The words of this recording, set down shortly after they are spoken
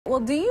Well,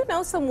 do you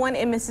know someone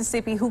in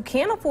Mississippi who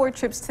can't afford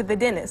trips to the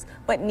dentist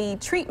but need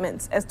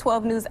treatments? As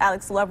 12 News'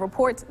 Alex Love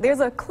reports, there's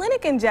a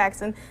clinic in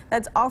Jackson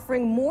that's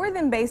offering more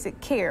than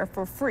basic care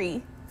for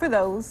free for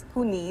those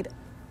who need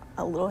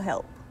a little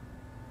help.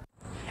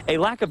 A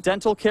lack of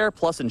dental care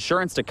plus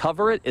insurance to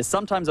cover it is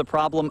sometimes a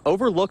problem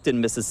overlooked in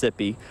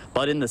Mississippi.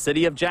 But in the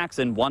city of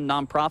Jackson, one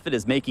nonprofit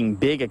is making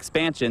big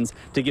expansions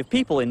to give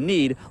people in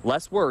need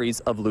less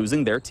worries of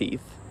losing their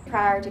teeth.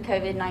 Prior to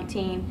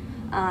COVID-19,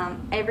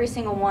 every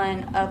single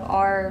one of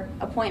our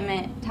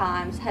appointment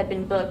times had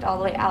been booked all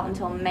the way out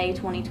until May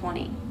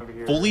 2020.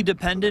 Fully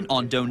dependent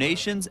on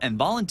donations and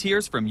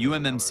volunteers from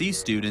UMMC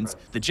students,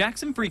 the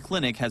Jackson Free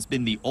Clinic has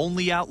been the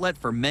only outlet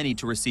for many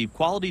to receive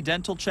quality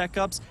dental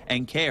checkups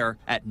and care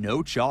at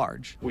no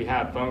charge. We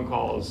have phone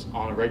calls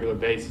on a regular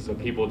basis of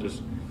people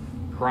just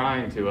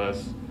crying to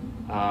us,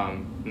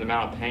 the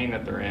amount of pain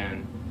that they're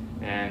in,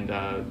 and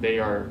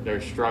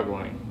they're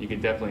struggling. You can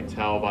definitely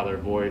tell by their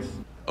voice.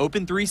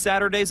 Open 3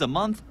 Saturdays a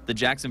month, the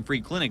Jackson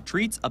Free Clinic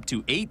treats up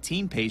to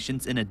 18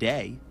 patients in a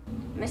day.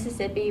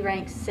 Mississippi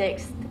ranks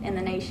 6th in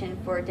the nation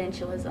for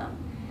dentalism,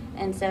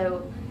 and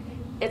so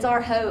it's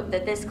our hope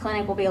that this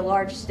clinic will be a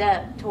large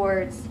step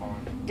towards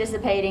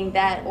dissipating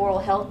that oral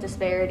health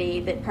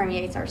disparity that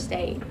permeates our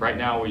state. Right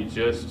now we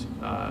just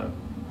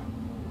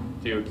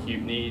do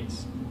acute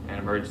needs and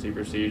emergency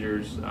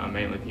procedures,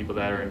 mainly people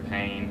that are in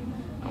pain,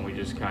 and we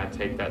just kind of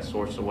take that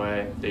source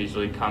away. They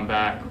usually come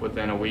back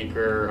within a week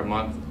or a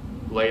month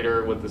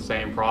later with the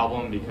same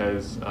problem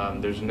because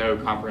there's no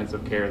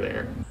comprehensive care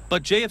there.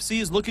 But JFC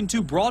is looking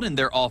to broaden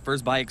their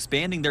offers by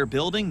expanding their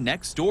building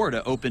next door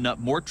to open up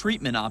more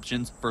treatment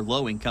options for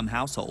low-income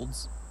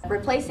households.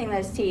 Replacing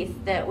those teeth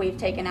that we've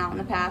taken out in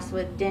the past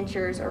with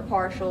dentures or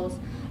partials,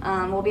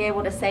 we'll be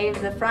able to save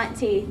the front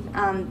teeth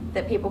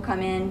that people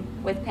come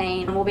in with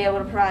pain. We'll be able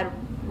to provide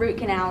root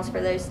canals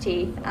for those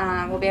teeth.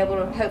 We'll be able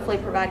to hopefully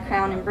provide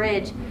crown and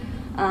bridge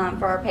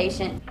for our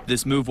patient.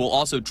 This move will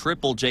also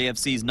triple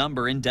JFC's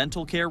number in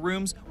dental care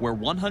rooms, where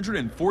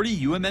 140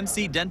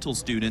 UMMC dental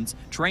students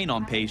train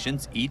on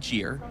patients each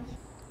year.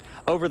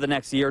 Over the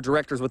next year,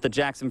 directors with the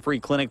Jackson Free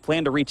Clinic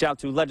plan to reach out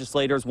to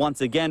legislators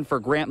once again for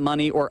grant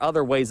money or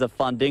other ways of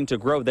funding to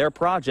grow their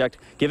project,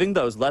 giving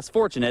those less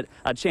fortunate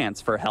a chance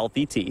for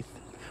healthy teeth.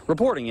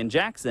 Reporting in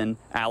Jackson,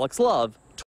 Alex Love,